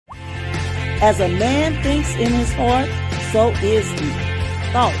As a man thinks in his heart, so is he.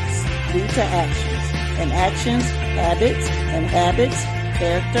 Thoughts lead to actions, and actions, habits, and habits,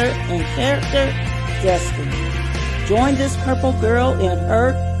 character, and character, destiny. Join this purple girl in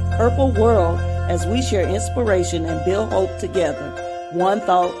her purple world as we share inspiration and build hope together, one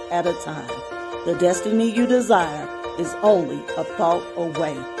thought at a time. The destiny you desire is only a thought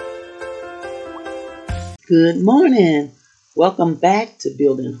away. Good morning. Welcome back to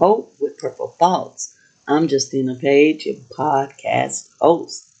Building Hope with Purple Thoughts. I'm Justina Page, your podcast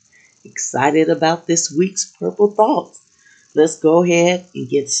host. Excited about this week's Purple Thoughts. Let's go ahead and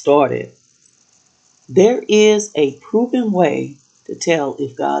get started. There is a proven way to tell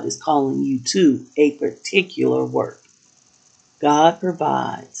if God is calling you to a particular work. God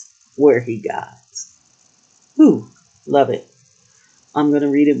provides where He guides. Love it. I'm going to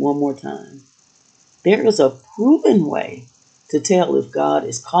read it one more time. There is a proven way to tell if God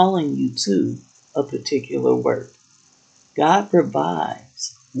is calling you to a particular work. God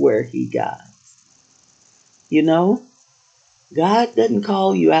provides where He guides. You know, God doesn't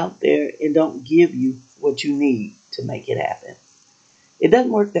call you out there and don't give you what you need to make it happen. It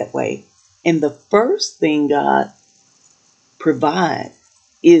doesn't work that way. And the first thing God provides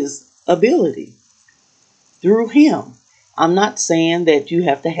is ability through Him. I'm not saying that you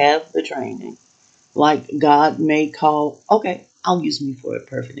have to have the training. Like God may call, I'll use me for a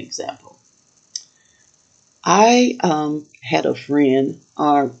perfect example. I had a friend,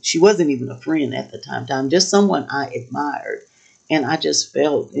 or she wasn't even a friend at the time, just someone I admired. And I just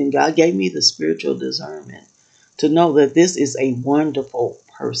felt, and God gave me the spiritual discernment to know that this is a wonderful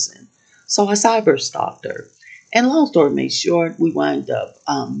person. So I cyber stalked her. And long story made short, we wound up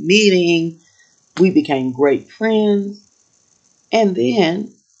meeting. We became great friends. And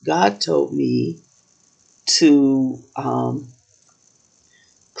then God told me to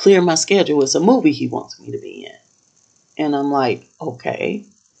clear my schedule. It's a movie He wants me to be in. And I'm like, okay.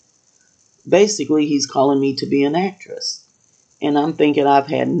 Basically, He's calling me to be an actress. And I'm thinking I've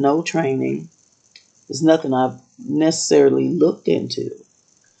had no training. There's nothing I've necessarily looked into.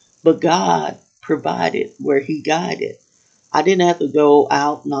 But God provided where He guided. I didn't have to go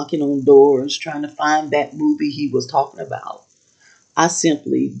out knocking on doors trying to find that movie He was talking about. I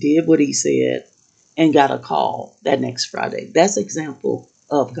simply did what He said and got a call that next Friday. That's an example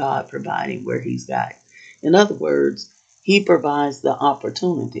of God providing where He's guided. In other words, He provides the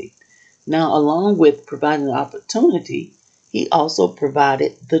opportunity. Now, along with providing the opportunity, He also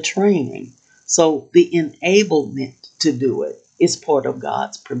provided the training. So the enablement to do it is part of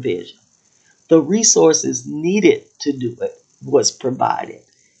God's provision. The resources needed to do it was provided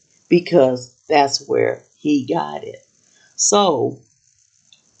because that's where He guided. So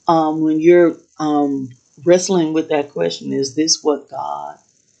when you're wrestling with that question, is this what God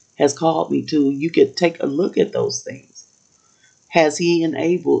has called me to? You could take a look at those things. Has He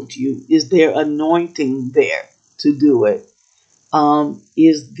enabled you? Is there anointing there to do it?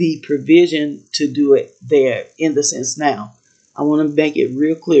 Is the provision to do it there in the sense now? I want to make it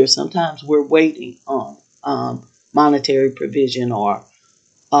real clear. Sometimes we're waiting on monetary provision or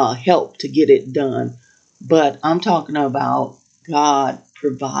help to get it done. But I'm talking about God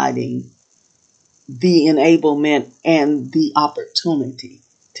providing the enablement and the opportunity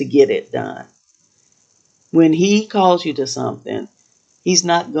to get it done. When He calls you to something, He's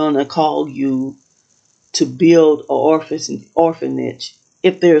not going to call you to build an orphanage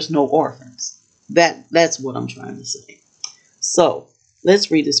if there's no orphans. That's what I'm trying to say. So let's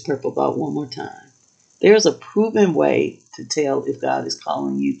read this purple thought one more time. There's a proven way to tell if God is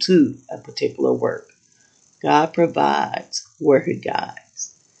calling you to a particular work. God provides where He guides.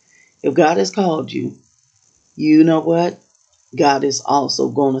 If God has called you, you know what? God is also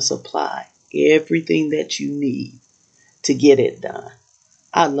going to supply everything that you need to get it done.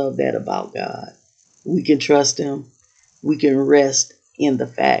 I love that about God. We can trust Him. We can rest in the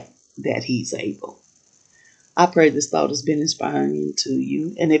fact that He's able. I pray this thought has been inspiring to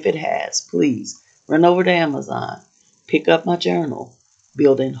you. And if it has, please run over to Amazon. Pick up my journal,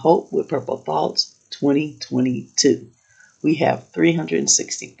 Building Hope with Purple Thoughts 2022. We have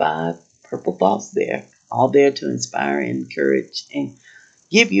 365 purple thoughts there, all there to inspire, encourage, and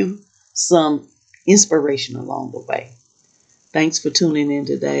give you some inspiration along the way. Thanks for tuning in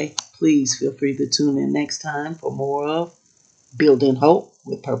today. Please feel free to tune in next time for more of Building Hope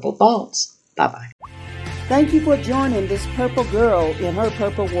with Purple Thoughts. Bye-bye. Thank you for joining this purple girl in her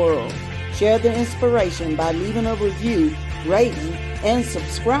purple world. Share the inspiration by leaving a review, rating, and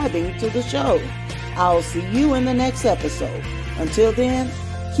subscribing to the show. I'll see you in the next episode. Until then,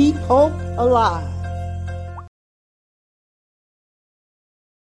 keep hope alive.